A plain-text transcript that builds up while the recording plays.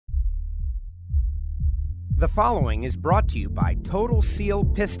The following is brought to you by Total Seal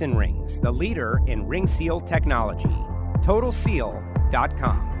Piston Rings, the leader in ring seal technology.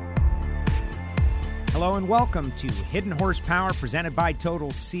 TotalSeal.com. Hello and welcome to Hidden Horsepower presented by Total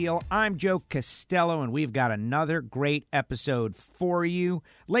Seal. I'm Joe Costello and we've got another great episode for you.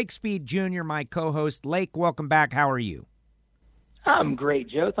 Lake Speed Jr., my co-host. Lake, welcome back. How are you? I'm great,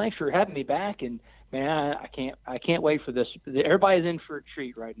 Joe. Thanks for having me back. And man, I can't wait for this. Everybody's in for a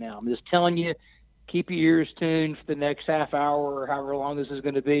treat right now. I'm just telling you, keep your ears tuned for the next half hour or however long this is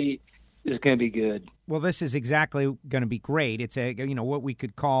going to be. It's going to be good. Well, this is exactly going to be great. It's what we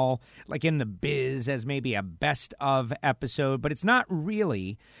could call, like in the biz, as maybe a best of episode, but it's not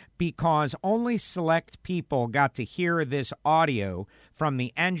really, because only select people got to hear this audio from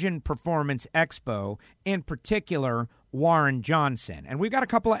the Engine Performance Expo, in particular, Warren Johnson. And we've got a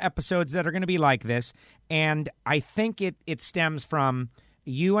couple of episodes that are going to be like this, and I think it stems from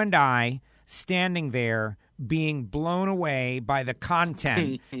you and I standing there being blown away by the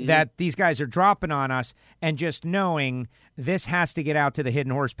content that these guys are dropping on us, and just knowing this has to get out to the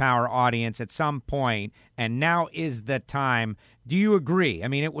Hidden Horsepower audience at some point, and now is the time. Do you agree? I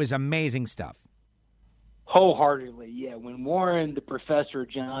mean, it was amazing stuff. Wholeheartedly, yeah. When Warren, the Professor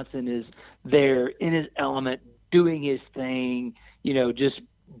Johnson, is there in his element, doing his thing, just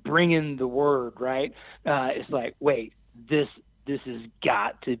bringing the word, right? It's like, wait, this has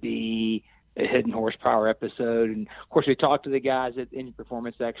got to be a Hidden Horsepower episode. And of course, we talked to the guys at Engine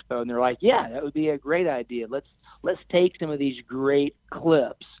Performance Expo, and they're like, yeah, that would be a great idea. Let's take some of these great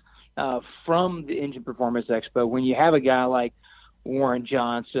clips from the Engine Performance Expo. When you have a guy like Warren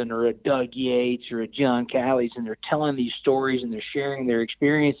Johnson or a Doug Yates or a John Callies, and they're telling these stories and they're sharing their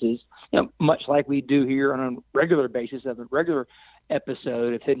experiences, much like we do here on a regular basis of a regular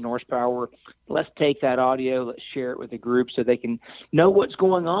episode of Hidden Horsepower. Let's take that audio, let's share it with the group so they can know what's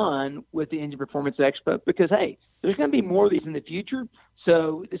going on with the Engine Performance Expo, because, hey, there's going to be more of these in the future.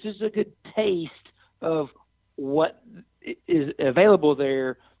 So this is a good taste of what is available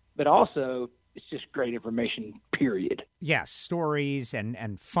there, but also it's just great information, period. Yes, stories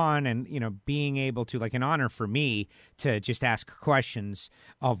and fun, and, being able to, like, an honor for me to just ask questions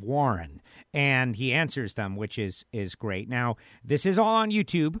of Warren, and he answers them, which is great. Now, this is all on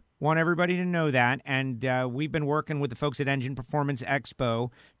YouTube. Want everybody to know that, and we've been working with the folks at Engine Performance Expo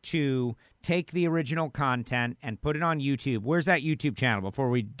to take the original content and put it on YouTube. Where's that YouTube channel before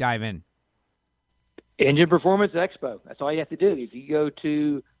we dive in? Engine Performance Expo. That's all you have to do. If you go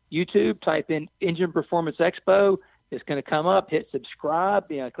to YouTube, type in Engine Performance Expo. It's going to come up. Hit subscribe.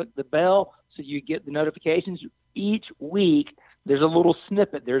 Click the bell so you get the notifications. Each week, there's a little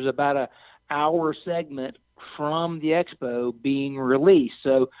snippet. There's about an hour segment from the expo being released.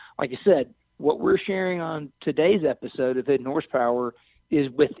 So, like I said, what we're sharing on today's episode of Hidden Horsepower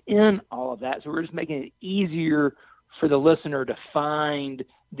is within all of that. So we're just making it easier for the listener to find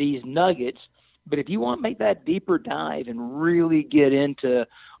these nuggets. But if you want to make that deeper dive and really get into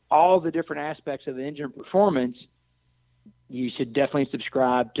all the different aspects of engine performance, you should definitely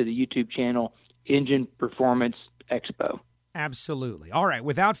subscribe to the YouTube channel, Engine Performance Expo. Absolutely. All right,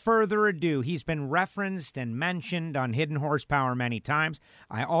 without further ado, he's been referenced and mentioned on Hidden Horsepower many times.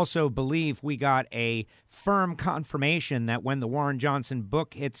 I also believe we got a firm confirmation that when the Warren Johnson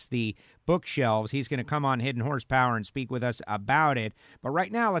book hits the bookshelves, he's going to come on Hidden Horsepower and speak with us about it. But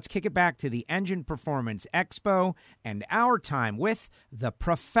right now, let's kick it back to the Engine Performance Expo and our time with the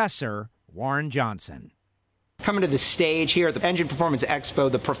Professor Warren Johnson. Coming to the stage here at the Engine Performance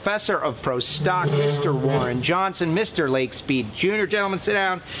Expo, the Professor of Pro Stock, Mr. Warren Johnson, Mr. Lake Speed Jr. Gentlemen, sit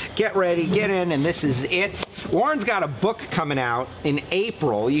down, get ready, get in, and this is it. Warren's got a book coming out in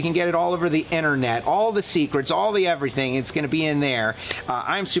April. You can get it all over the internet, all the secrets, all the everything. It's going to be in there.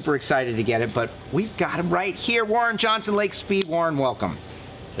 I'm super excited to get it, but we've got him right here. Warren Johnson, Lake Speed. Warren, welcome.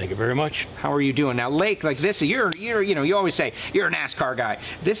 Thank you very much. How are you doing now, Lake? Like this, you always say you're a NASCAR guy.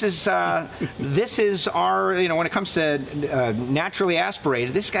 This is our, when it comes to naturally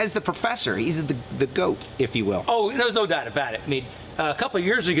aspirated, this guy's the professor. He's the GOAT, if you will. Oh, there's no doubt about it. I mean, a couple of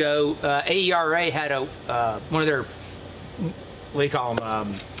years ago, AERA had one of their, what do you call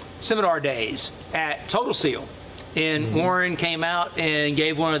them, seminar days at Total Seal. And Warren came out and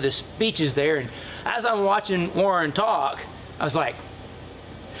gave one of the speeches there. And as I'm watching Warren talk, I was like,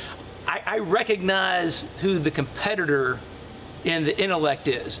 I recognize who the competitor in the intellect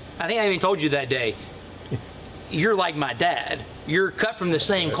is. I think I even told you that day, you're like my dad. You're cut from the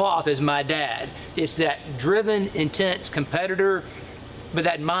same cloth as my dad. It's that driven, intense competitor, but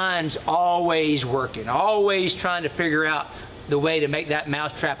that mind's always working, always trying to figure out the way to make that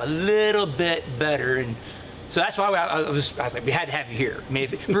mousetrap a little bit better. And So that's why I was like, we had to have you here. I mean,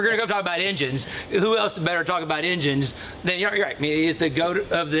 if we're going to go talk about engines, who else better talk about engines than you're right. I mean, he is the GOAT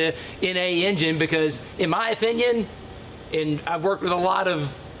of the NA engine because, in my opinion, and I've worked with a lot of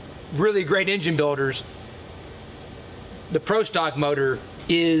really great engine builders, the Pro Stock motor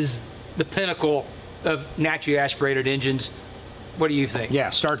is the pinnacle of naturally aspirated engines. What do you think? Yeah,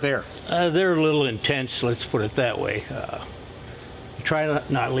 start there. They're a little intense, let's put it that way. Try to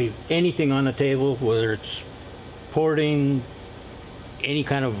not leave anything on the table, whether it's porting, any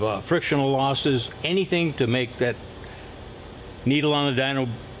kind of frictional losses, anything to make that needle on the dyno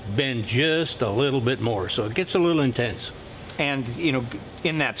bend just a little bit more. So it gets a little intense. And, you know,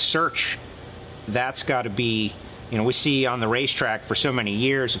 in that search, that's got to be, you know, we see on the racetrack for so many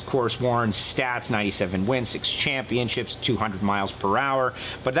years, of course, Warren's stats, 97 wins, 6 championships, 200 miles per hour.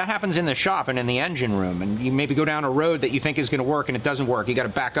 But that happens in the shop and in the engine room. And you maybe go down a road that you think is going to work and it doesn't work. You got to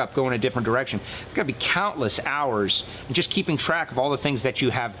back up, go in a different direction. It's got to be countless hours and just keeping track of all the things that you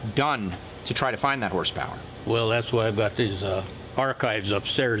have done to try to find that horsepower. Well, that's why I've got these archives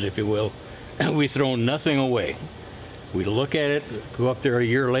upstairs, if you will. And we throw nothing away. We look at it, go up there a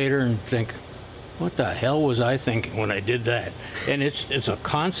year later and think, what the hell was I thinking when I did that? And it's a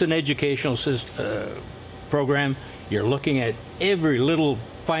constant educational program. You're looking at every little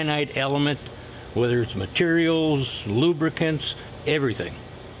finite element, whether it's materials, lubricants, everything.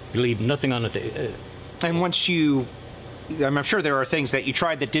 You leave nothing on the table. And once you, I'm sure there are things that you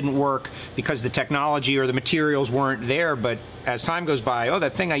tried that didn't work because the technology or the materials weren't there, but as time goes by, oh,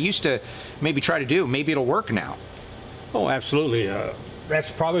 that thing I used to maybe try to do, maybe it'll work now. Oh, absolutely.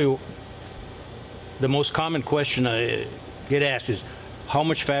 That's probably the most common question I get asked is, how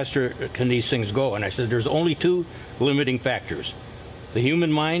much faster can these things go? And I said, there's only 2 limiting factors, the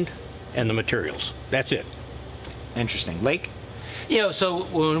human mind and the materials. That's it. Interesting. Lake? You know, so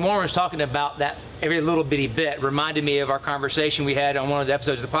when Warren was talking about that every little bitty bit, reminded me of our conversation we had on one of the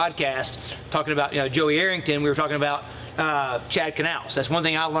episodes of the podcast, talking about, you know, Joey Arrington. We were talking about Chad Knaus. That's one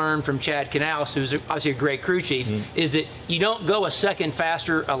thing I learned from Chad Knaus, who's obviously a great crew chief, is that you don't go a second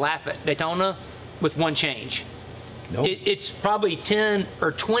faster a lap at Daytona with one change. Nope. It's probably 10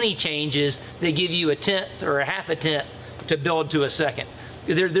 or 20 changes that give you a tenth or a half a tenth to build to a second.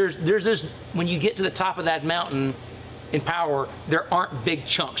 There's this, when you get to the top of that mountain in power, there aren't big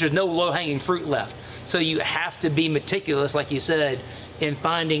chunks. There's no low-hanging fruit left. So you have to be meticulous, like you said, in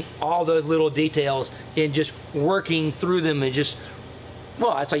finding all those little details and just working through them and just,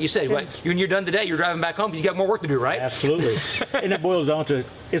 well, that's like you said, when you're done today, you're driving back home, you got more work to do, right? Absolutely. And it boils down to,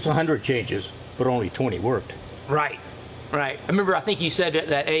 it's 100 changes, but only 20 worked. Right. I remember, I think you said at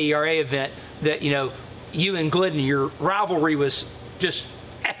that AERA event that, you know, you and Glidden, your rivalry was just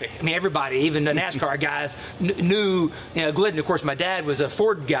epic. I mean, everybody, even the NASCAR guys, knew, you know, Glidden. Of course, my dad was a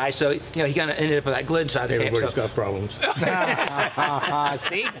Ford guy, so, you know, he kind of ended up on that Glidden side of the camp. Everybody's got problems.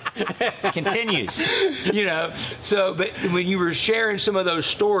 See? Continues. You know, so, but when you were sharing some of those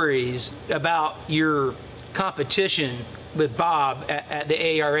stories about your competition with Bob at the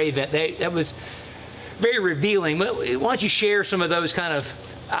AERA event, that was very revealing. Why don't you share some of those kind of,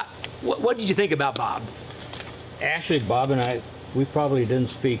 what did you think about Bob? Actually, Bob and I, we probably didn't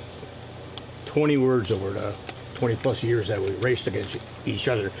speak 20 words over the 20 plus years that we raced against each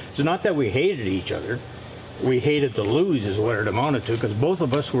other. So not that we hated each other, we hated to lose is what it amounted to, because both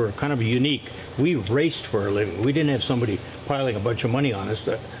of us were kind of unique. We raced for a living. We didn't have somebody piling a bunch of money on us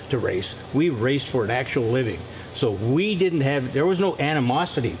to race. We raced for an actual living. So we didn't have, there was no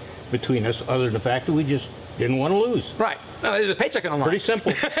animosity between us other than the fact that we just didn't want to lose. Right. No, there's a paycheck on the line. Pretty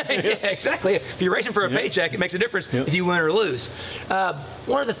simple. Yeah, exactly. If you're racing for a paycheck, it makes a difference if you win or lose.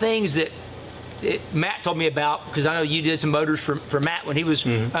 One of the things that Matt told me about, because I know you did some motors for Matt when he was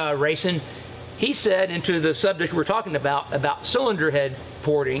racing, he said, into the subject we're talking about cylinder head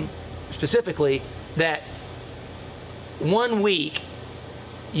porting specifically, that 1 week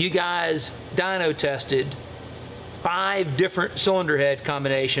you guys dyno tested 5 different cylinder head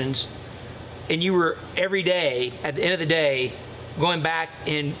combinations, and you were every day, at the end of the day, going back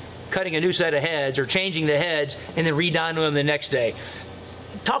and cutting a new set of heads or changing the heads and then redynoing them the next day.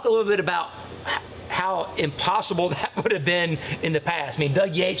 Talk a little bit about how impossible that would have been in the past. I mean,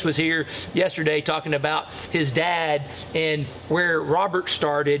 Doug Yates was here yesterday talking about his dad and where Robert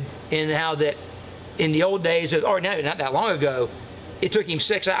started, and how that in the old days, or not that long ago, it took him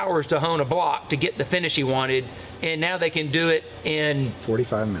 6 hours to hone a block to get the finish he wanted, and now they can do it in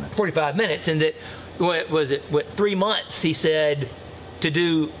 45 minutes. 45 minutes, and that, what was it, 3 months, he said, to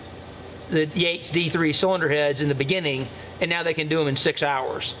do the Yates D3 cylinder heads in the beginning, and now they can do them in 6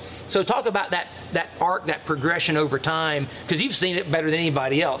 hours. So talk about that arc, that progression over time, because you've seen it better than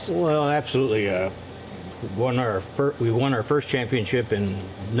anybody else. Well, absolutely. won our first championship in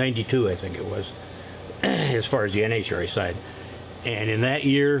 '92, I think it was, as far as the NHRA side. And in that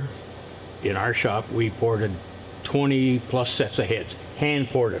year, in our shop, we ported 20 plus sets of heads, hand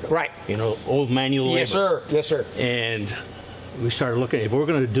ported them. Right. You know, old manual labor. Yes, sir. Yes, sir. And we started looking, if we're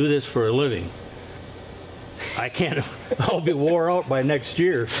going to do this for a living, I can't, I'll be wore out by next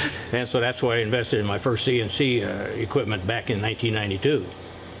year. And so that's why I invested in my first CNC equipment back in 1992.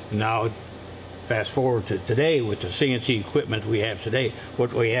 Now, fast forward to today with the CNC equipment we have today,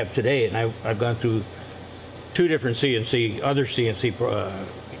 what we have today, and I've gone through 2 different other CNC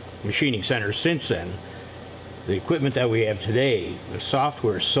machining centers since then. The equipment that we have today, the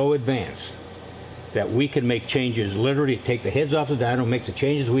software is so advanced that we can make changes, literally take the heads off the dyno, make the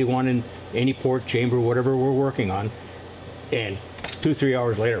changes we want in any port, chamber, whatever we're working on, and 2-3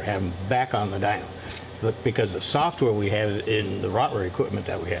 hours later have them back on the dyno. But because the software we have in the Rottler equipment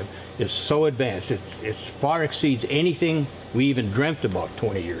that we have is so advanced, it far exceeds anything we even dreamt about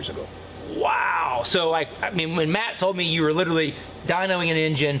 20 years ago. Wow. So, I mean, when Matt told me you were literally dynoing an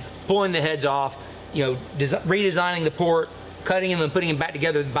engine, pulling the heads off, you know, redesigning the port, cutting them and putting them back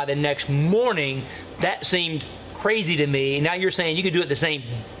together by the next morning, that seemed crazy to me. Now you're saying you could do it the same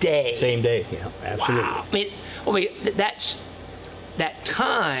day. Same day, yeah, absolutely. Wow. I mean, that's that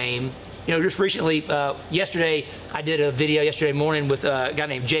time. You know, just recently, yesterday, I did a video yesterday morning with a guy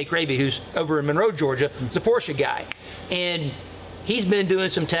named Jake Raby, who's over in Monroe, Georgia. He's a Porsche guy. And he's been doing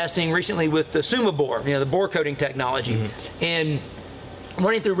some testing recently with the Suma bore, you know, the bore coating technology. And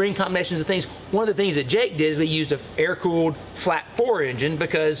running through ring combinations of things, one of the things that Jake did is we used an air-cooled flat 4 engine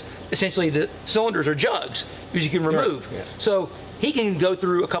because essentially the cylinders are jugs, which you can remove. Yeah. So he can go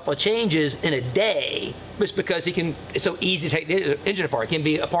through a couple of changes in a day just because it's so easy to take the engine apart. It can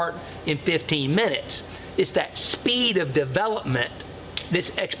be apart in 15 minutes. It's that speed of development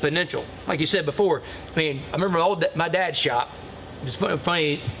that's exponential. Like you said before, I mean, I remember my dad's shop. It's a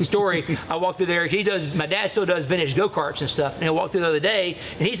funny story. I walked through there. My dad still does vintage go-karts and stuff. And I walked through the other day,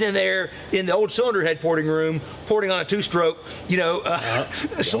 and he's in there in the old cylinder head porting room, porting on a 2-stroke,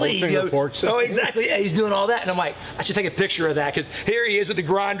 sleeve. Oh, exactly. Yeah, he's doing all that. And I'm like, I should take a picture of that because here he is with the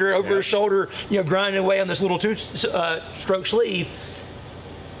grinder over his shoulder, grinding away on this little 2-stroke sleeve.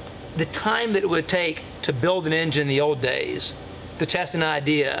 The time that it would take to build an engine in the old days, to test an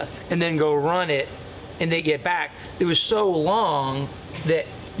idea, and then go run it, and they get back, it was so long that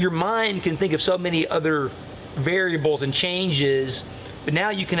your mind can think of so many other variables and changes, but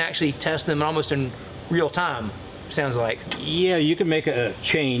now you can actually test them almost in real time, sounds like. Yeah, you can make a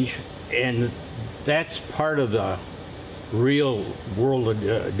change, and that's part of the real world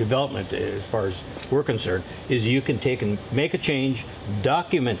of development as far as we're concerned, is you can take and make a change,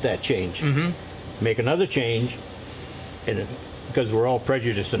 document that change, make another change, and because we're all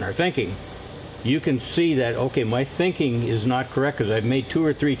prejudiced in our thinking, you can see that, okay, my thinking is not correct because I've made 2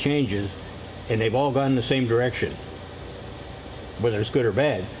 or 3 changes and they've all gone in the same direction, whether it's good or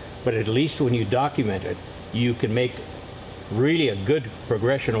bad. But at least when you document it, you can make really a good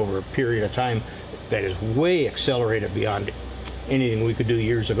progression over a period of time that is way accelerated beyond anything we could do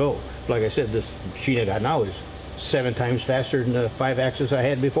years ago. Like I said, this machine I got now is 7 times faster than the 5-axis I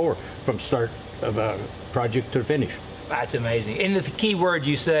had before, from start of a project to finish. That's amazing. And the key word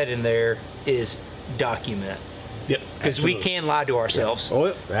you said in there is document. Yep. Because we can lie to ourselves. Yeah.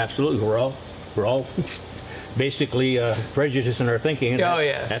 Oh, absolutely. We're all basically prejudiced in our thinking. And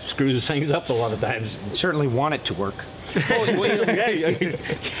that screws things up a lot of times. Certainly want it to work.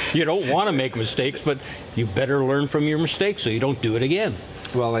 You don't want to make mistakes, but you better learn from your mistakes so you don't do it again.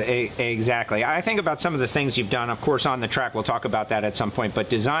 Well, exactly. I think about some of the things you've done, of course, on the track. We'll talk about that at some point. But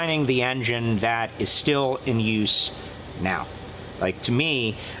designing the engine that is still in use now. Like, to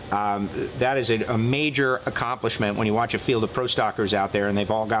me, that is a major accomplishment when you watch a field of pro stockers out there, and they've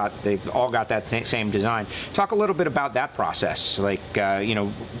all got that same design. Talk a little bit about that process. Like,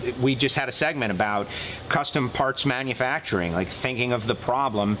 we just had a segment about custom parts manufacturing, like thinking of the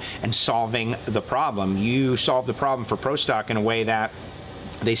problem and solving the problem. You solved the problem for pro stock in a way that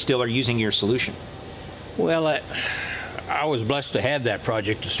they still are using your solution. Well, I was blessed to have that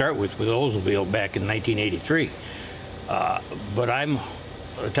project to start with Oldsmobile back in 1983. But I'm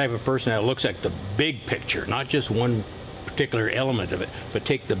the type of person that looks at the big picture, not just one particular element of it, but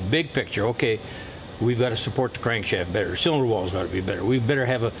take the big picture. Okay, we've got to support the crankshaft better. Cylinder wall's got to be better. We better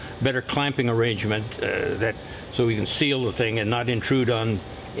have a better clamping arrangement so we can seal the thing and not intrude on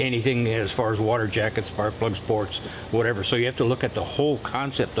anything as far as water jackets, spark plugs, ports, whatever. So you have to look at the whole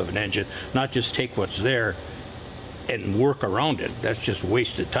concept of an engine, not just take what's there and work around it. That's just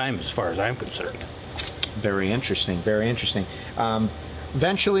wasted time as far as I'm concerned. Very interesting, very interesting.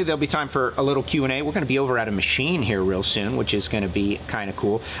 Eventually, there'll be time for a little Q&A. We're going to be over at a machine here real soon, which is going to be kind of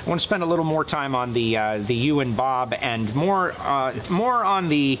cool. I want to spend a little more time on the you and Bob, and more on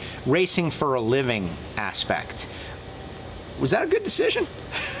the racing for a living aspect. Was that a good decision?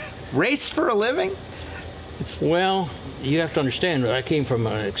 Race for a living? Well, you have to understand, I came from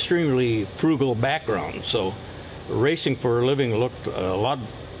an extremely frugal background, so racing for a living looked a lot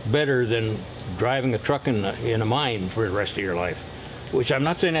better than driving a truck in a mine for the rest of your life, which I'm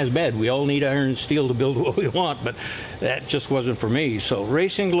not saying that's bad. We all need iron and steel to build what we want, but that just wasn't for me. So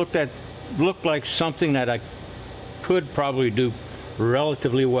racing looked like something that I could probably do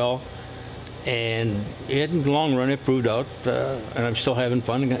relatively well, and in the long run it proved out, and I'm still having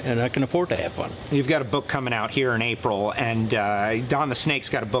fun, and I can afford to have fun. You've got a book coming out here in April, and Don the Snake's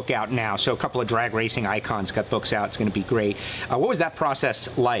got a book out now, so a couple of drag racing icons got books out. It's going to be great. What was that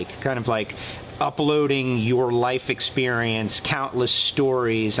process like? Kind of like uploading your life experience, countless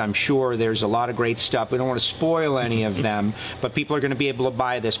stories. I'm sure there's a lot of great stuff. We don't want to spoil any of them, but people are going to be able to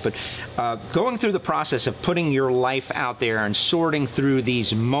buy this. But going through the process of putting your life out there and sorting through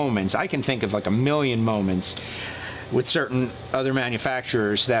these moments, I can think of like a million moments with certain other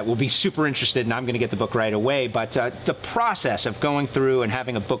manufacturers that will be super interested, and I'm going to get the book right away. But the process of going through and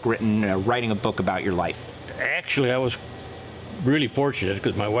having a book written, writing a book about your life. Actually, I was really fortunate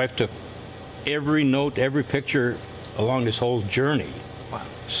because my wife took every note, every picture along this whole journey. Wow.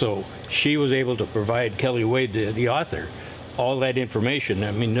 So she was able to provide Kelly Wade, the author, all that information.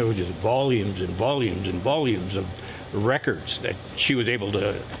 I mean, there was just volumes and volumes and volumes of records that she was able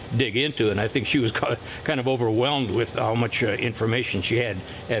to dig into, and I think she was kind of overwhelmed with how much information she had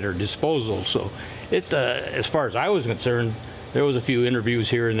at her disposal. So it, as far as I was concerned, there was a few interviews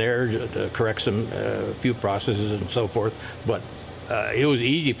here and there to correct some few processes and so forth, but it was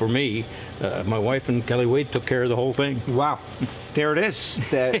easy for me. My wife and Kelly Wade took care of the whole thing. Wow. There it is.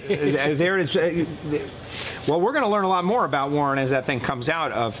 There it is. Well, we're going to learn a lot more about Warren as that thing comes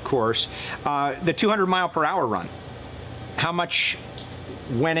out, of course. The 200-mile-per-hour run. How much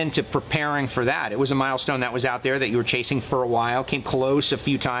went into preparing for that? It was a milestone that was out there that you were chasing for a while, came close a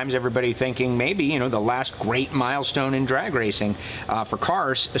few times, everybody thinking maybe, you know, the last great milestone in drag racing for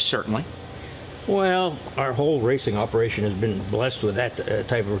cars, certainly. Well, our whole racing operation has been blessed with that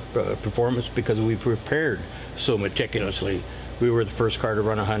type of performance because we prepared so meticulously. We were the first car to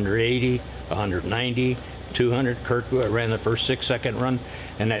run 180, 190, 200. Kurt ran the first 6-second run,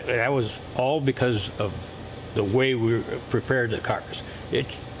 and that was all because of the way we prepared the cars. It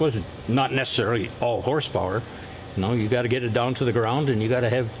was not necessarily all horsepower. You know, you got to get it down to the ground, and you got to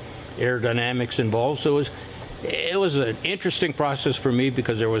have aerodynamics involved. So it was an interesting process for me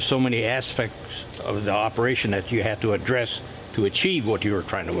because there was so many aspects of the operation that you had to address to achieve what you were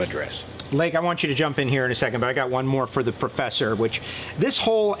trying to address. Lake, I want you to jump in here in a second, but I got one more for the professor, which this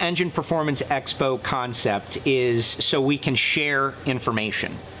whole Engine Performance Expo concept is so we can share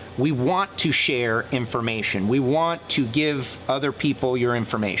information. We want to share information. We want to give other people your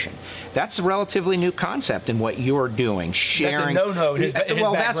information. That's a relatively new concept in what you're doing. Sharing. That's a no-no in his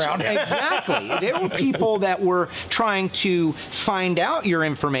background. Exactly. There were people that were trying to find out your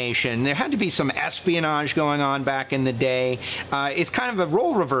information. There had to be some espionage going on back in the day. It's kind of a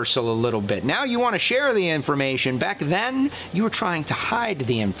role reversal a little bit. Now you want to share the information. Back then, you were trying to hide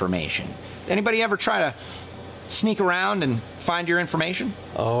the information. Anybody ever try to sneak around and find your information?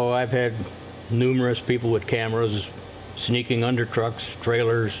 Oh, I've had numerous people with cameras sneaking under trucks,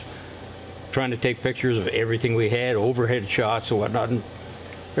 trailers, trying to take pictures of everything we had, overhead shots and whatnot. And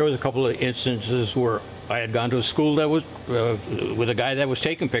there was a couple of instances where I had gone to a school that was with a guy that was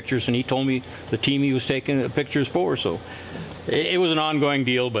taking pictures, and he told me the team he was taking pictures for. So it was an ongoing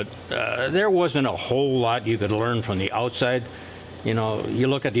deal, but there wasn't a whole lot you could learn from the outside. You know, you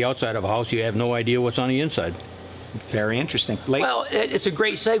look at the outside of a house, you have no idea what's on the inside. Very interesting. Lake? Well, it's a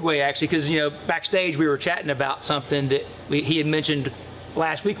great segue, actually, because, you know, backstage we were chatting about something that he had mentioned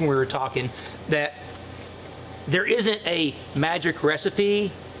last week when we were talking, that there isn't a magic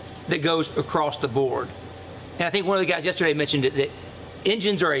recipe that goes across the board. And I think one of the guys yesterday mentioned it, that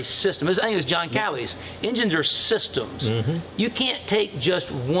engines are a system. I think it was John Calley's. Engines are systems. Mm-hmm. You can't take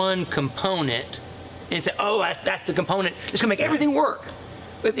just one component and say, oh, that's the component. It's going to make everything work.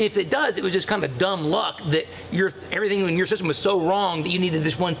 But if it does, it was just kind of dumb luck that everything in your system was so wrong that you needed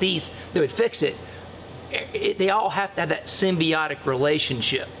this one piece that would fix it. They all have to have that symbiotic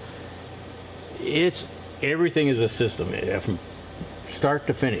relationship. Everything is a system from start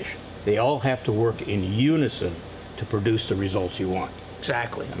to finish. They all have to work in unison to produce the results you want.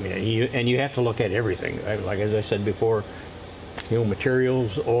 Exactly. I mean, you have to look at everything. Like as I said before, you know,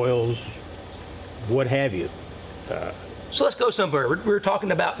 materials, oils, what have you. So let's go somewhere. We're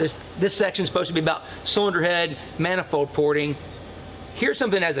talking about this section is supposed to be about cylinder head, manifold porting. Here's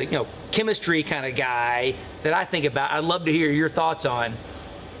something as a chemistry kind of guy that I think about. I'd love to hear your thoughts on.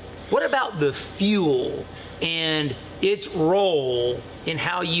 What about the fuel and its role in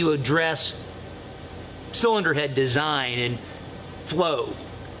how you address cylinder head design and flow?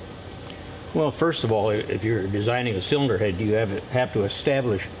 Well, first of all, if you're designing a cylinder head, you have to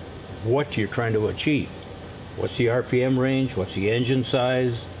establish what you're trying to achieve. What's the RPM range? What's the engine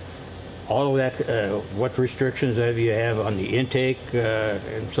size? All of that, what restrictions you have on the intake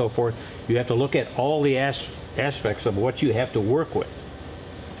and so forth. You have to look at all the aspects of what you have to work with.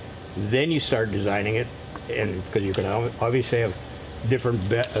 Then you start designing it, and because you can obviously have different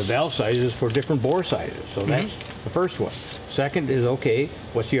valve sizes for different bore sizes. So that's the first one. Second is, okay,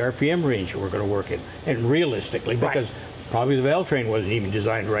 what's the RPM range we're going to work in? And realistically, because probably the valve train wasn't even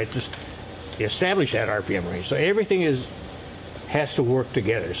designed right to establish that RPM range. So everything has to work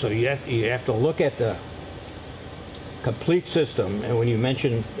together. So you have to look at the complete system. And when you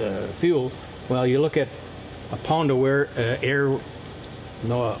mention fuel, well, you look at a pound of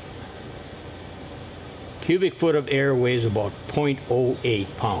cubic foot of air weighs about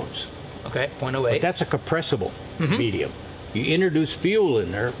 0.08 pounds. Okay, 0.08. But that's a compressible medium. You introduce fuel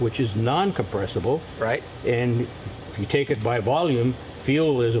in there, which is non-compressible. Right. And if you take it by volume,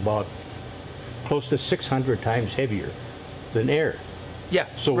 fuel is about close to 600 times heavier than air. Yeah,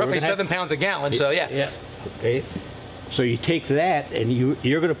 so roughly 7 pounds a gallon, so yeah. Yeah, okay. So you take that and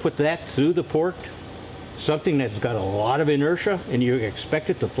you're going to put that through the port, something that's got a lot of inertia, and you expect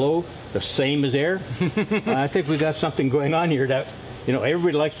it to flow the same as air. I think we got something going on here that,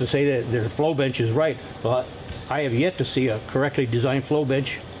 everybody likes to say that their flow bench is right, but I have yet to see a correctly designed flow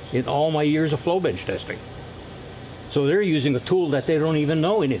bench in all my years of flow bench testing. So they're using a tool that they don't even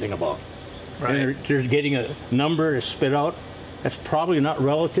know anything about. Right. And they're getting a number to spit out that's probably not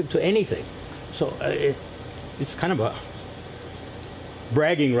relative to anything. So it's kind of a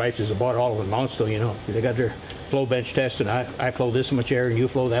bragging rights is about all it amounts to. They got their flow bench test, and I flow this much air and you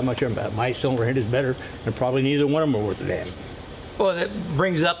flow that much air, but my cylinder head is better, and probably neither one of them are worth a damn. Well, that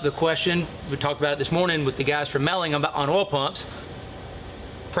brings up the question we talked about it this morning with the guys from Melling on oil pumps: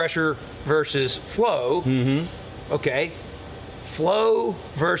 pressure versus flow. Okay, flow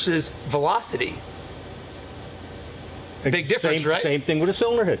versus velocity. Big difference, right? Same thing with a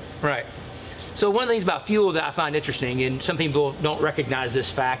cylinder head. Right. So one of the things about fuel that I find interesting, and some people don't recognize this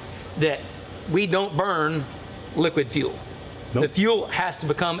fact, that we don't burn liquid fuel. Nope. The fuel has to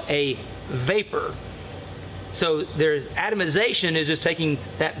become a vapor. So there's atomization is just taking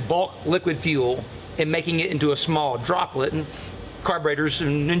that bulk liquid fuel and making it into a small droplet. And carburetors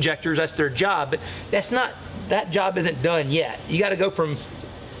and injectors, that's their job. But that job isn't done yet. You got to go from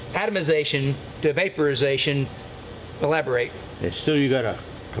atomization to vaporization. Elaborate. And still you got a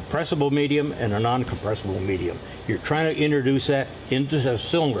compressible medium and a non-compressible medium. You're trying to introduce that into a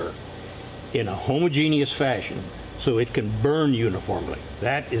cylinder in a homogeneous fashion so it can burn uniformly.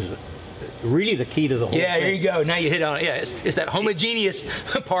 That is really the key to the whole thing. Yeah, there you go. Now you hit on it. Yeah, it's that homogeneous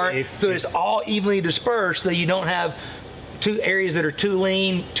part, so it's all evenly dispersed, so you don't have two areas that are too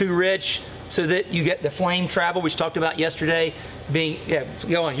lean, too rich, so that you get the flame travel, which we talked about yesterday.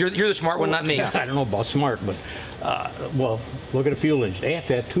 Go on. You're the smart one, not me. I don't know about smart, but well, look at a fuel engine. They have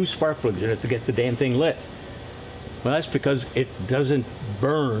to have 2 spark plugs in it to get the damn thing lit. Well, that's because it doesn't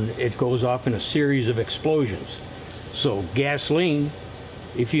burn. It goes off in a series of explosions. So gasoline,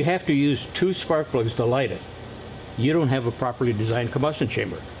 if you have to use 2 spark plugs to light it, you don't have a properly designed combustion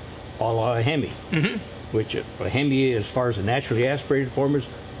chamber, a la a Hemi. Which a Hemi, as far as a naturally aspirated form, is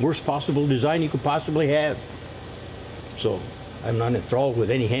worst possible design you could possibly have. So I'm not enthralled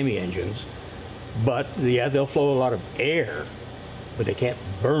with any Hemi engines, but yeah, they'll flow a lot of air, but they can't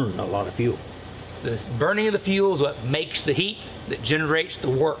burn a lot of fuel. The burning of the fuel is what makes the heat that generates the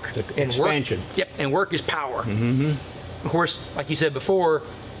work. The expansion. And work is power. Of course, like you said before,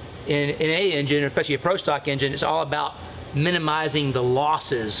 in an A engine, especially a Pro Stock engine, it's all about minimizing the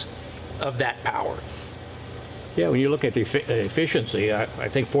losses of that power. Yeah, when you look at the efficiency, I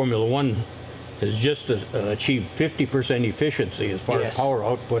think Formula One has just achieved 50% efficiency as far as power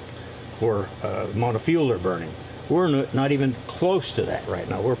output for amount of fuel they're burning. We're not even close to that right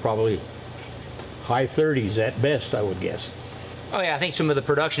now. We're probably high 30s at best, I would guess. Oh yeah, I think some of the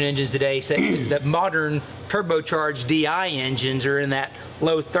production engines today say that modern turbocharged DI engines are in that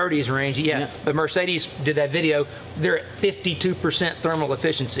low 30s range. Yeah, but Mercedes did that video. They're at 52% thermal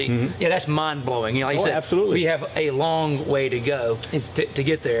efficiency. Yeah, that's mind-blowing. Like you said, absolutely. We have a long way to go to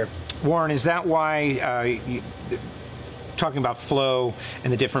get there. Warren, is that why talking about flow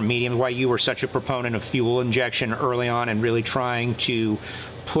and the different mediums, why you were such a proponent of fuel injection early on and really trying to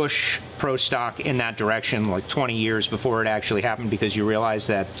push Pro Stock in that direction like 20 years before it actually happened, because you realized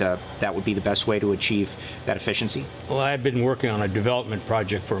that that would be the best way to achieve that efficiency? Well, I've been working on a development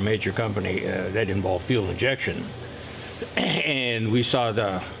project for a major company that involved fuel injection, and we saw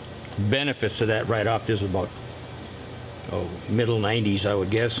the benefits of that right off. This was about middle 90s, I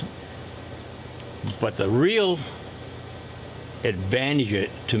would guess. But the real advantage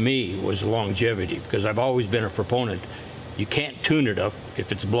to me was longevity, because I've always been a proponent. You can't tune it up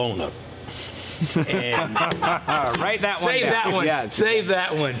if it's blown up. And write that one Save down. that one. Yes. Save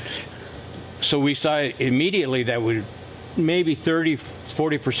that one. so we saw immediately that would maybe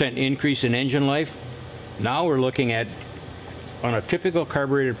 30-40% increase in engine life. Now we're looking at, on a typical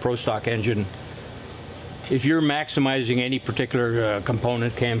carbureted Pro Stock engine, if you're maximizing any particular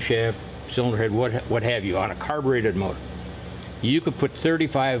component, camshaft, cylinder head, what have you, on a carbureted motor, you could put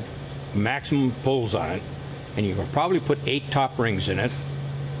 35 maximum pulls on it, and you could probably put 8 top rings in it.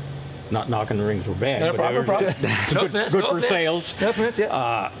 Not knocking the rings were bad. No but problem. No offense. good no for offense. sales. No offense,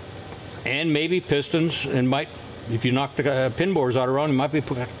 yeah. And maybe pistons, and might, if you knock the pin bores out around, you might be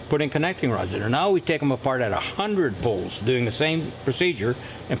putting connecting rods in there. Now we take them apart at 100 pulls, doing the same procedure,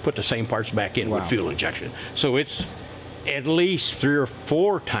 and put the same parts back in with fuel injection. So it's at least 3 or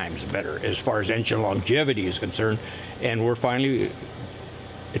 4 times better as far as engine longevity is concerned, and we're finally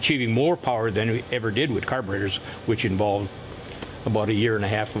achieving more power than we ever did with carburetors, which involved about a year and a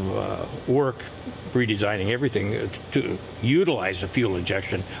half of work redesigning everything to utilize the fuel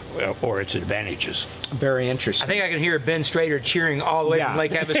injection or its advantages. Very interesting. I think I can hear Ben Strader cheering all the way from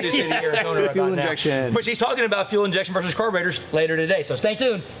Lake Havasu City, Arizona. Right Fuel about now. injection. Which he's talking about fuel injection versus carburetors later today. So stay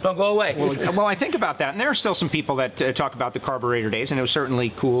tuned. Don't go away. Well, I think about that, and there are still some people that talk about the carburetor days, and it was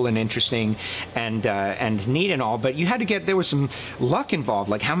certainly cool and interesting and neat and all, but you had to there was some luck involved.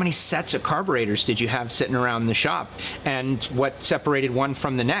 Like, how many sets of carburetors did you have sitting around the shop, and what separated one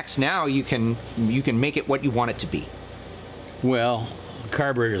from the next? Now you can make it what you want it to be. Well,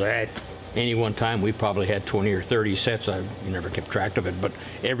 carburetors, at any one time, we probably had 20 or 30 sets. I never kept track of it, but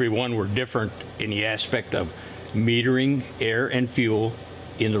every one were different in the aspect of metering air and fuel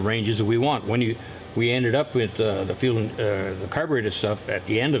in the ranges that we want. When we ended up with the fuel and the carbureted stuff at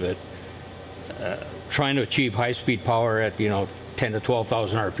the end of it, trying to achieve high-speed power at 10 to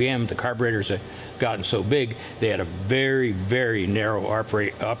 12,000 RPM, the carburetors had gotten so big they had a very, very narrow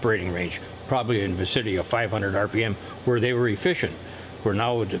operating range, probably in the vicinity of 500 RPM, where they were efficient. Where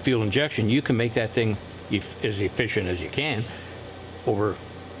now with the fuel injection, you can make that thing as efficient as you can over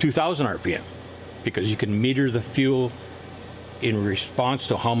 2,000 RPM, because you can meter the fuel in response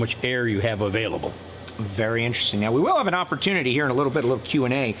to how much air you have available. Very interesting. Now, we will have an opportunity here in a little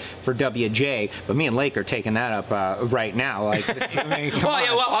Q&A for WJ, but me and Lake are taking that up right now. Like, I mean, come on.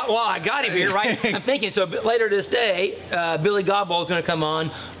 Well, I got him here, right? I'm thinking, so later this day, Billy Godbold is going to come on,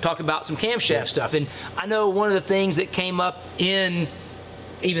 talk about some camshaft stuff. And I know one of the things that came up in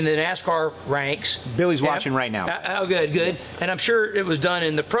even the NASCAR ranks. Billy's watching right now. Oh, good. And I'm sure it was done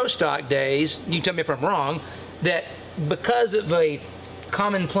in the Pro Stock days, you can tell me if I'm wrong, that because of a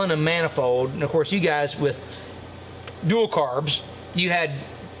common plenum manifold, and of course you guys with dual carbs, you had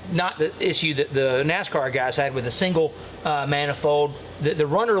not the issue that the NASCAR guys had with a single manifold. The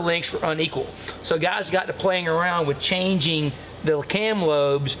runner links were unequal, so guys got to playing around with changing the cam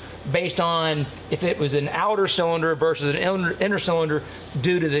lobes based on if it was an outer cylinder versus an inner cylinder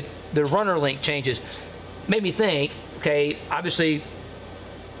due to the runner link changes. Made me think, okay, obviously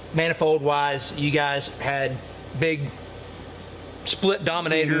manifold wise you guys had big split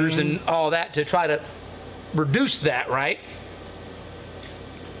dominators and all that to try to reduce that, right?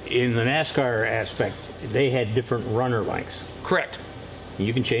 In the NASCAR aspect, they had different runner lengths. Correct.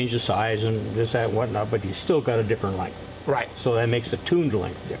 You can change the size and this, that, and whatnot, but you still got a different length. Right. So that makes the tuned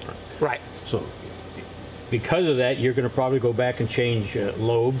length different. Right. So because of that, you're going to probably go back and change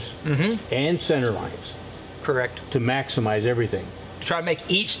lobes and center lines. Correct. To maximize everything. To try to make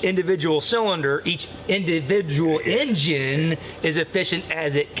each individual cylinder, each individual engine as efficient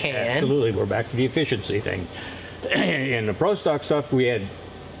as it can. Absolutely. We're back to the efficiency thing. In the Pro Stock stuff, we had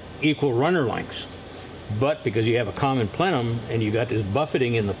equal runner lengths. But because you have a common plenum and you got this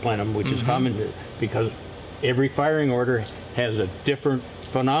buffeting in the plenum, which is common because every firing order has a different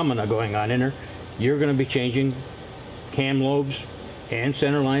phenomena going on in there, you're going to be changing cam lobes and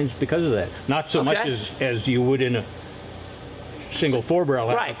center lines because of that. Not so much as you would in a single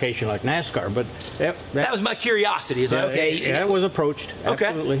 4-barrel application like NASCAR, but that was my curiosity. Is like, okay, that was approached. Okay.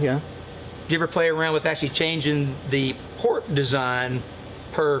 Absolutely, yeah. Did you ever play around with actually changing the port design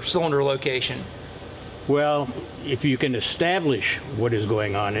per cylinder location? Well, if you can establish what is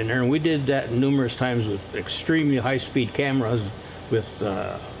going on in there, and we did that numerous times with extremely high-speed cameras with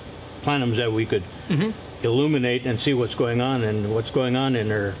plenums that we could illuminate and see what's going on, and what's going on in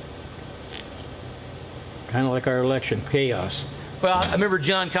there, kind of like our election, chaos. Well, I remember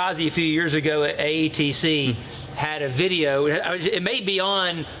John Kazi a few years ago at AETC had a video. It may be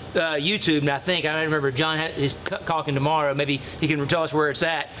on YouTube, and I don't remember. John is talking tomorrow. Maybe he can tell us where it's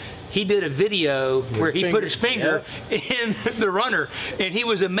at. He did a video where he put his finger in the runner, and he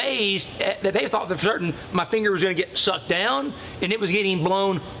was amazed that they thought for certain my finger was going to get sucked down, and it was getting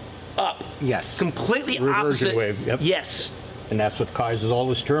blown up. Yes. Completely Reversion opposite. wave. Yep. Yes. And that's what causes all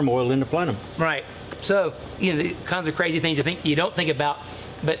this turmoil in the plenum. Right. So, the kinds of crazy things you don't think about,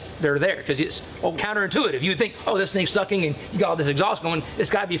 but they're there because it's counterintuitive. You would think, oh, this thing's sucking and you got all this exhaust going. It's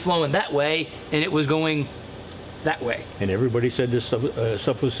got to be flowing that way, and it was going that way. And everybody said this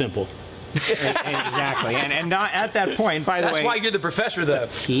stuff was simple. Exactly. And not at that point, by the way. That's why you're the professor, though.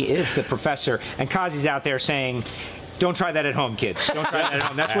 He is the professor. And Kazi's out there saying, don't try that at home, kids. Don't try that at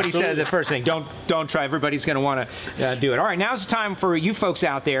home. That's what he said the first thing. Don't try. Everybody's going to want to do it. All right, now's the time for you folks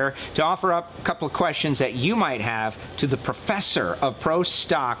out there to offer up a couple of questions that you might have to the professor of pro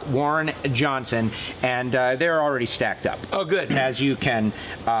stock, Warren Johnson, and they're already stacked up. Oh, good. As you can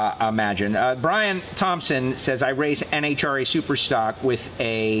imagine. Brian Thompson says, I race NHRA Superstock with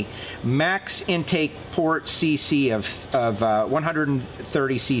a max intake port CC of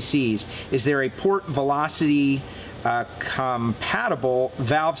 130 cc's. Is there a port velocity compatible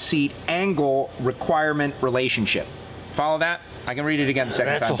valve seat angle requirement relationship? Follow that? I can read it again the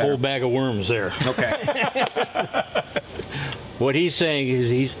second time. That's a whole bag of worms there. Okay. What he's saying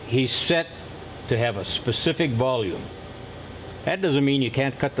is he's set to have a specific volume. That doesn't mean you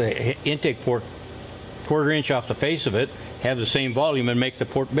can't cut the intake port quarter-inch off the face of it, have the same volume, and make the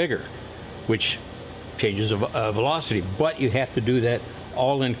port bigger, which changes the velocity. But you have to do that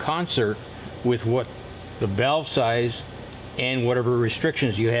all in concert with what the valve size and whatever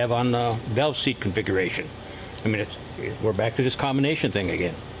restrictions you have on the valve seat configuration. I mean, we're back to this combination thing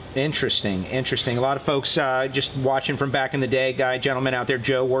again. Interesting. A lot of folks just watching from back in the day. Gentleman out there,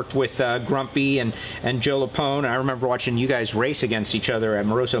 Joe, worked with Grumpy and Joe Lapone. I remember watching you guys race against each other at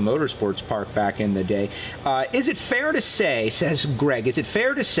Moroso Motorsports Park back in the day. Is it fair to say, says Greg, is it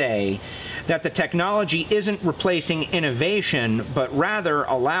fair to say that the technology isn't replacing innovation, but rather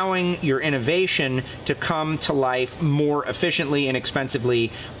allowing your innovation to come to life more efficiently,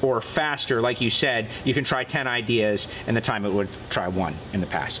 inexpensively, or faster? Like you said, you can try 10 ideas in the time it would try one in the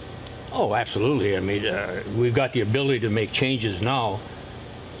past. Oh, absolutely. I mean, we've got the ability to make changes now,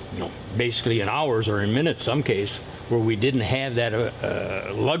 basically in hours or in minutes, some case, where we didn't have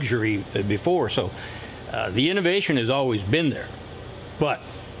that luxury before. So the innovation has always been there, but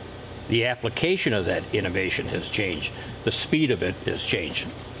the application of that innovation has changed. The speed of it has changed.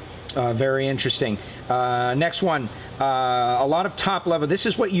 Very interesting. Next one, a lot of top level. This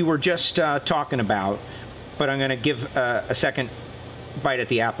is what you were just talking about, but I'm going to give a second bite at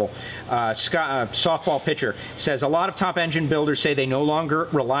the apple. Scott, softball pitcher, says a lot of top engine builders say they no longer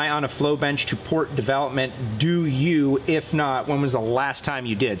rely on a flow bench to port development. Do you? If not, when was the last time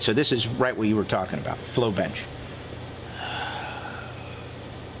you did? So this is right what you were talking about, flow bench.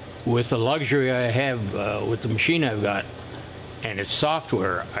 With the luxury I have with the machine I've got and its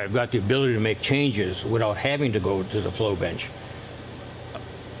software, I've got the ability to make changes without having to go to the flow bench.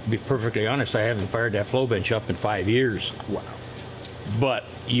 To be perfectly honest, I haven't fired that flow bench up in 5 years. Wow. But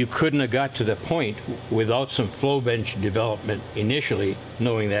you couldn't have got to the point without some flow bench development initially,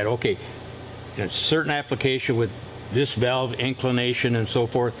 knowing that, okay, in a certain application with this valve inclination and so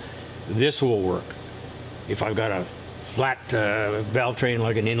forth, this will work. If I've got a flat valve train,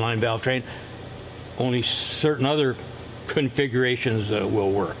 like an inline valve train, only certain other configurations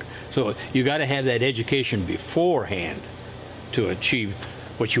will work. So you got to have that education beforehand to achieve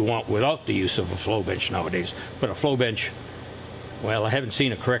what you want without the use of a flow bench nowadays. But a flow bench, well, I haven't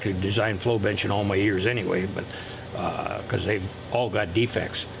seen a correctly designed flow bench in all my years anyway, but because they've all got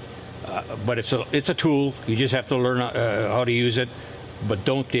defects. But it's a tool. You just have to learn how to use it, but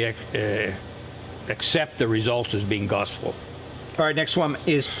don't accept the results as being gospel. All right, next one.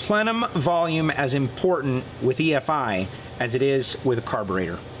 Is plenum volume as important with EFI as it is with a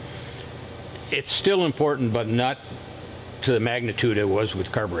carburetor? It's still important, but not to the magnitude it was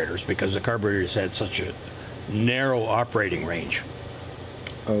with carburetors, because the carburetors had such a narrow operating range.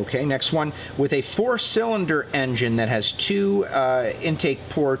 Okay, next one. With a 4-cylinder engine that has 2 intake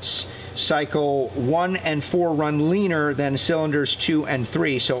ports, cycle 1 and 4 run leaner than cylinders 2 and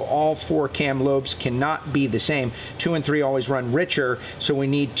 3, so all 4 cam lobes cannot be the same. 2 and 3 always run richer, so we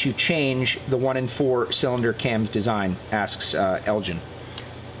need to change the 1 and 4 cylinder cams design, asks Elgin.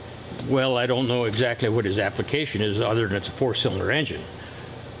 Well, I don't know exactly what his application is other than it's a 4-cylinder engine.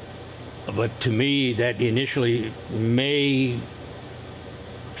 But to me, that initially may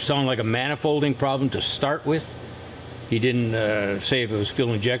sound like a manifolding problem to start with. He didn't say if it was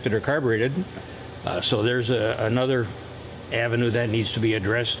fuel injected or carbureted. So there's another avenue that needs to be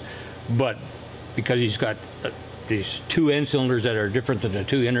addressed. But because he's got these 2 end cylinders that are different than the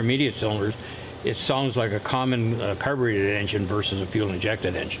 2 intermediate cylinders, it sounds like a common carbureted engine versus a fuel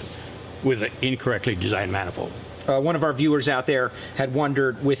injected engine with an incorrectly designed manifold. One of our viewers out there had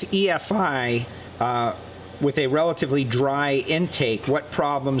wondered, with EFI, with a relatively dry intake, what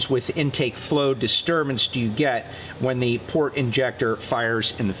problems with intake flow disturbance do you get when the port injector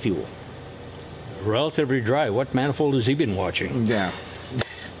fires in the fuel? Relatively dry. What manifold has he been watching? Yeah.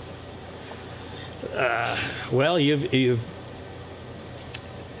 Well, you've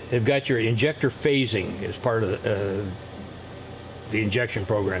got your injector phasing as part of the injection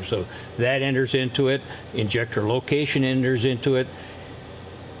program. So that enters into it. Injector location enters into it.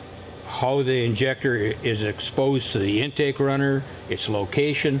 How the injector is exposed to the intake runner, its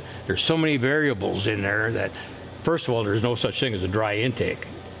location. There's so many variables in there that, first of all, there's no such thing as a dry intake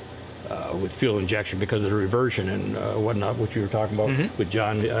with fuel injection because of the reversion and whatnot, which you were talking about with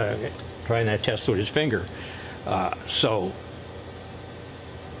John trying that test with his finger. So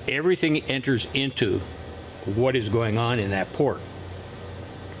everything enters into what is going on in that port.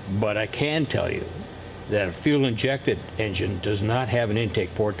 But I can tell you that a fuel-injected engine does not have an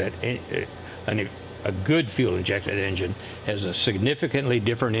intake port. That a good fuel-injected engine has a significantly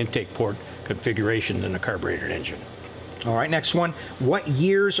different intake port configuration than a carbureted engine. All right, next one. What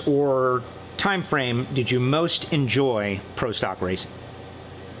years or time frame did you most enjoy pro stock racing?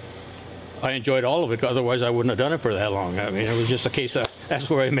 I enjoyed all of it, otherwise I wouldn't have done it for that long. I mean, it was just a case of that's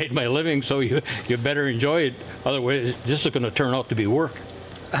where I made my living, so you better enjoy it. Otherwise, this is going to turn out to be work.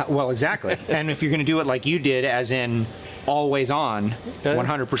 Well, exactly. And if you're going to do it like you did, as in always on,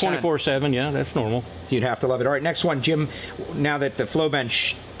 100%. 24/7, yeah, that's normal. You'd have to love it. All right, next one, Jim. Now that the flow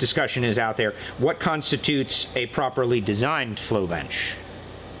bench discussion is out there, what constitutes a properly designed flow bench?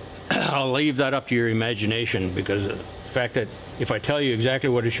 I'll leave that up to your imagination, because the fact that if I tell you exactly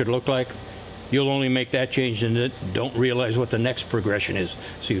what it should look like, you'll only make that change and don't realize what the next progression is.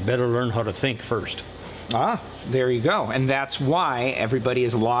 So you better learn how to think first. Ah, there you go. And that's why everybody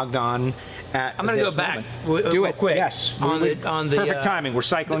is logged on at I'm going to go back Do it quick. Yes. On the perfect timing. We're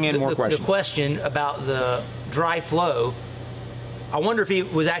cycling in more questions. The question about the dry flow, I wonder if he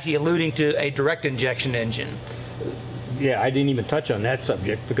was actually alluding to a direct injection engine. Yeah, I didn't even touch on that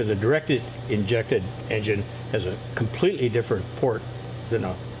subject because a directed injected engine has a completely different port than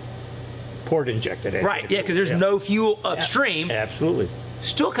a port injected engine. Right, yeah, because there's no fuel upstream. Yeah, absolutely.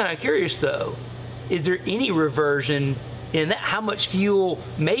 Still kind of curious though, is there any reversion in that? How much fuel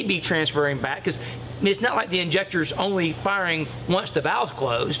may be transferring back? Because I mean, it's not like the injector's only firing once the valve's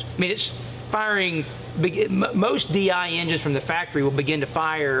closed. I mean, it's firing, most DI engines from the factory will begin to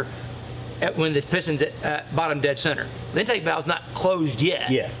fire when the piston's at bottom dead center. The intake valve's not closed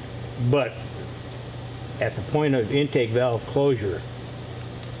yet. Yeah, but at the point of intake valve closure,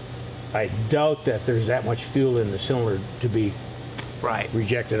 I doubt that there's that much fuel in the cylinder to be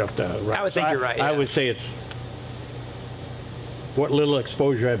rejected up the right. I would think you're right. Yeah. I would say it's what little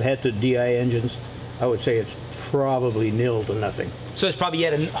exposure I've had to DI engines. I would say it's probably nil to nothing. So it's probably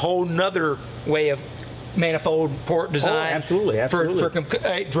yet a whole nother way of manifold port design. Oh, absolutely.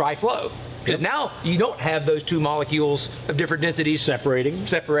 For dry flow. Because now you don't have those two molecules of different densities separating.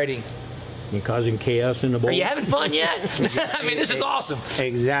 And causing chaos in the bowl. Are you having fun yet? I mean, this is awesome.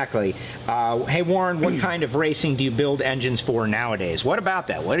 Exactly. Hey, Warren, what kind of racing do you build engines for nowadays? What about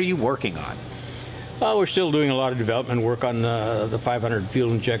that? What are you working on? We're still doing a lot of development work on the 500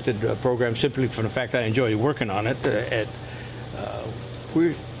 fuel-injected program, simply from the fact that I enjoy working on it.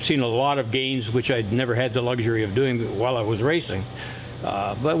 We've seen a lot of gains, which I'd never had the luxury of doing while I was racing.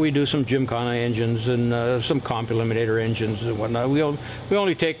 But we do some Gymkhana engines and some comp eliminator engines and whatnot. We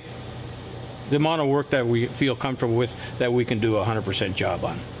only take the amount of work that we feel comfortable with that we can do a 100% job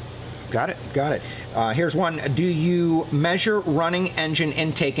on. Got it. Here's one. Do you measure running engine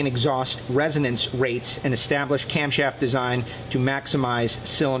intake and exhaust resonance rates and establish camshaft design to maximize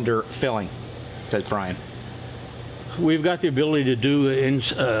cylinder filling? Says Brian. We've got the ability to do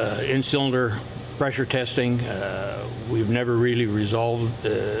in-cylinder pressure testing. We've never really resolved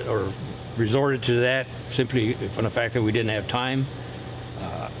or resorted to that simply from the fact that we didn't have time.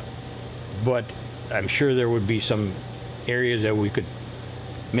 But I'm sure there would be some areas that we could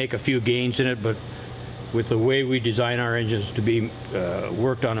make a few gains in it, but with the way we design our engines to be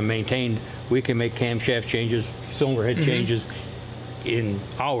worked on and maintained, we can make camshaft changes, cylinder head changes in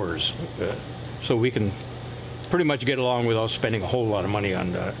hours. So we can pretty much get along without spending a whole lot of money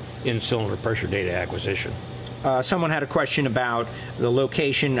on in-cylinder pressure data acquisition. Someone had a question about the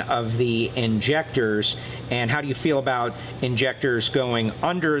location of the injectors, and how do you feel about injectors going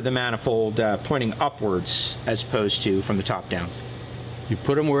under the manifold, pointing upwards as opposed to from the top down? You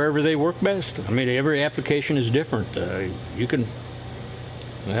put them wherever they work best. I mean, every application is different. You can,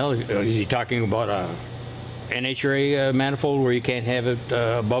 well, is he talking about a NHRA manifold where you can't have it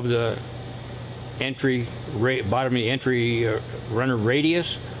above the entry, bottom of the entry runner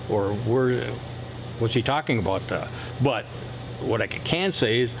radius, or what's he talking about? But what I can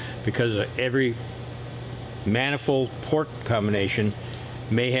say is, because every manifold port combination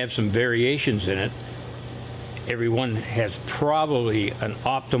may have some variations in it, everyone has probably an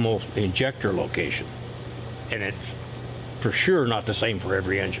optimal injector location, and it's for sure not the same for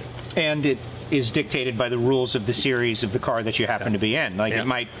every engine. And it is dictated by the rules of the series of the car that you happen to be in. Like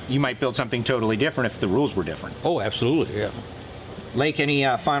you might build something totally different if the rules were different. Oh, absolutely, yeah. Lake, any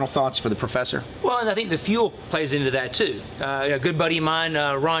final thoughts for the professor? Well, and I think the fuel plays into that too. A good buddy of mine,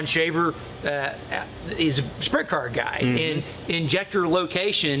 Ron Shaver, is a sprint car guy. In injector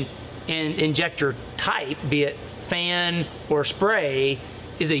location and injector type, be it fan or spray,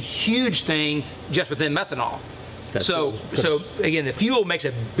 is a huge thing just within methanol. So again, the fuel makes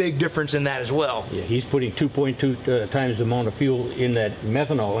a big difference in that as well. Yeah, he's putting 2.2 times the amount of fuel in that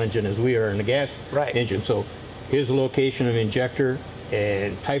methanol engine as we are in the gas engine. So his location of injector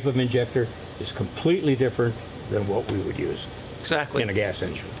and type of injector is completely different than what we would use in a gas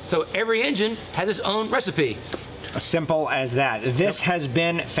engine. So every engine has its own recipe. Simple as that. This has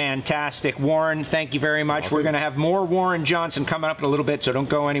been fantastic. Warren, thank you very much. We're going to have more Warren Johnson coming up in a little bit, so don't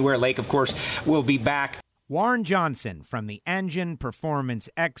go anywhere. Lake, of course, will be back. Warren Johnson from the Engine Performance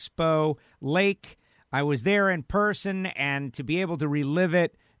Expo. Lake, I was there in person, and to be able to relive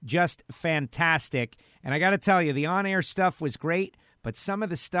it, just fantastic. And I got to tell you, the on-air stuff was great, but some of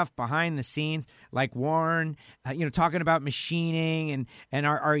the stuff behind the scenes, like Warren, talking about machining, and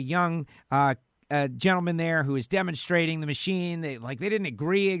our young gentleman there who is demonstrating the machine, they didn't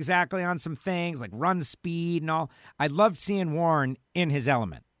agree exactly on some things, like run speed and all. I loved seeing Warren in his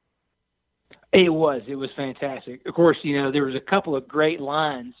element. It was fantastic. Of course, there was a couple of great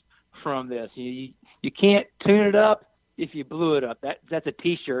lines from this. You can't tune it up if you blew it up. That's a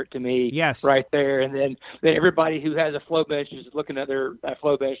T-shirt to me. Yes, right there. And then everybody who has a flow bench is looking at that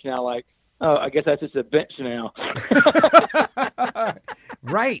flow bench now like, oh, I guess that's just a bench now.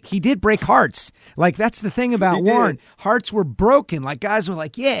 Right. He did break hearts. Like, that's the thing about Warren. Hearts were broken. Like, guys were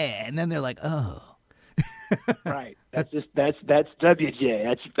like, yeah. And then they're like, oh. Right. That's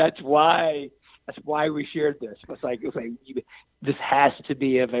WJ. That's why we shared this. It's like this has to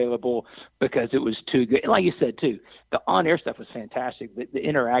be available because it was too good. And like you said too, the on-air stuff was fantastic. The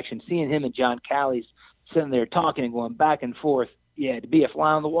interaction, seeing him and John Callies sitting there talking and going back and forth. Yeah, to be a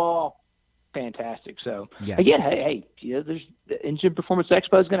fly on the wall, fantastic. So again, hey, there's the Engine Performance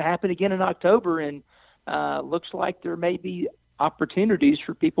Expo is going to happen again in October, and looks like there may be opportunities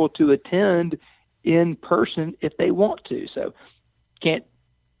for people to attend in person if they want to. So can't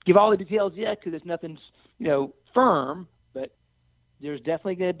give all the details yet because there's nothing's firm, but there's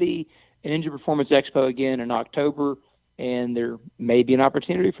definitely going to be an Engine Performance Expo again in October, and there may be an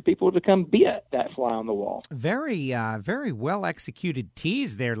opportunity for people to come be at that fly on the wall. Very, very well executed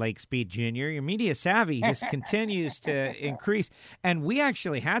tease there, Lake Speed Jr. Your media savvy just continues to increase. And we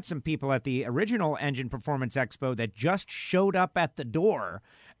actually had some people at the original Engine Performance Expo that just showed up at the door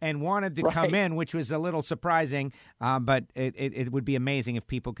and wanted to come in, which was a little surprising, but it would be amazing if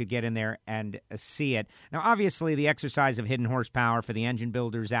people could get in there and see it. Now, obviously, the exercise of hidden horsepower for the engine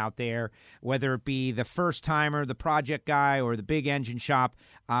builders out there, whether it be the first-timer, the project guy, or the big engine shop,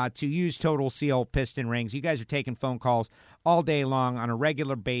 to use Total Seal piston rings. You guys are taking phone calls all day long on a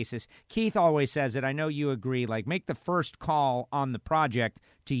regular basis. Keith always says it. I know you agree. Like, make the first call on the project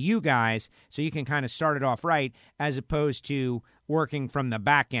to you guys so you can kind of start it off right as opposed to working from the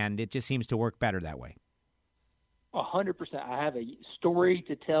back end. It just seems to work better that way. 100%. I have a story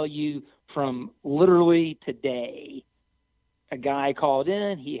to tell you from literally today. A guy called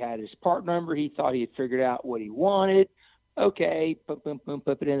in. He had his part number. He thought he had figured out what he wanted. Okay, put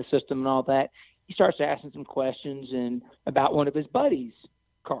it in the system and all that. He starts asking some questions and about one of his buddies'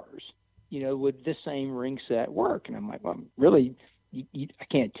 cars. would this same ring set work? And I'm like, well, really, I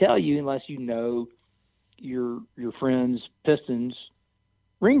can't tell you unless you know your friend's pistons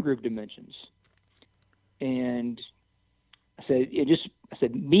ring groove dimensions. And I said,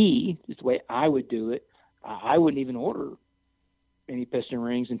 me, just the way I would do it, I wouldn't even order any piston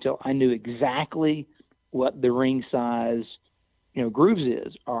rings until I knew exactly what the ring size, grooves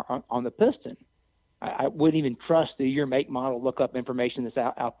is on the piston. I wouldn't even trust the year, make, model, look up information that's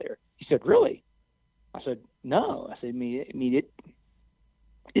out there. He said, really? I said, no. I said,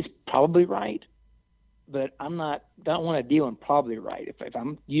 it's probably right, but I don't want to deal in probably right. If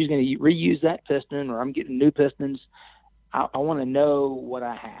I'm going to reuse that piston or I'm getting new pistons, I want to know what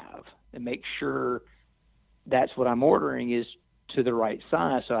I have and make sure that's what I'm ordering is to the right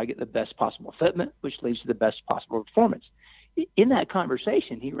size, so I get the best possible fitment, which leads to the best possible performance. In that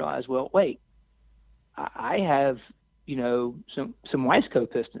conversation, he realized, well, wait, I have, some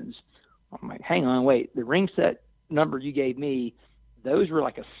Wiseco pistons. I'm like, hang on, wait, the ring set number you gave me, those were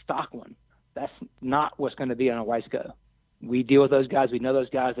like a stock one. That's not what's going to be on a Wiseco. We deal with those guys. We know those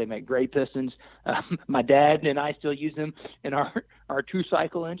guys. They make great pistons. My dad and I still use them in our two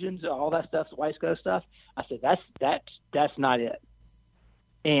cycle engines. All that stuff's Wiseco stuff. I said, that's not it.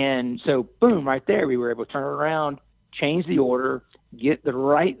 And so, boom, right there, we were able to turn around, change the order, get the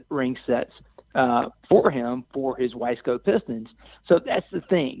right ring sets for him for his Wiseco pistons. So that's the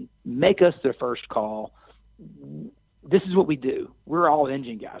thing. Make us the first call. This is what we do. We're all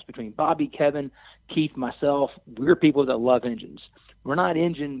engine guys. Between Bobby, Kevin, Keith, myself, we're people that love engines. We're not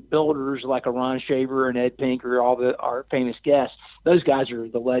engine builders like a Ron Shaver and Ed Pink or our famous guests. Those guys are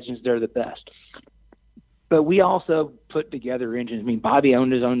the legends. They're the best. But we also put together engines. Bobby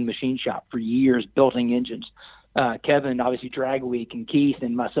owned his own machine shop for years, building engines. Kevin, obviously, Drag Week, and Keith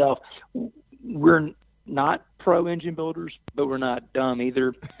and myself, we're not pro engine builders, but we're not dumb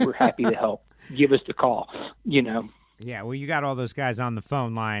either. We're happy to help. Give us the call, Yeah, well, you got all those guys on the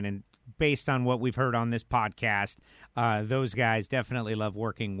phone line, and based on what we've heard on this podcast, those guys definitely love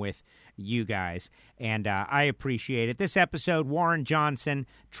working with you guys, and I appreciate it. This episode, Warren Johnson,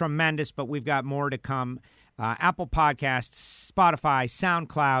 tremendous, but we've got more to come. Apple Podcasts, Spotify,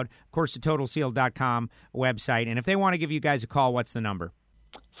 SoundCloud, of course, the TotalSeal.com website. And if they want to give you guys a call, what's the number?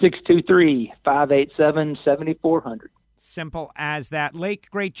 623-587-7400. Simple as that. Lake,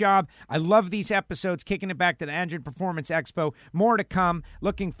 great job. I love these episodes, kicking it back to the Engine Performance Expo. More to come.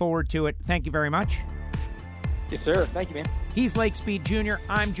 Looking forward to it. Thank you very much. Yes, sir. Thank you, man. He's Lake Speed Jr.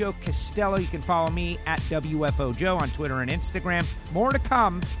 I'm Joe Costello. You can follow me at WFO Joe on Twitter and Instagram. More to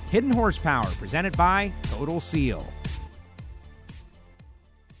come. Hidden Horsepower, presented by Total Seal.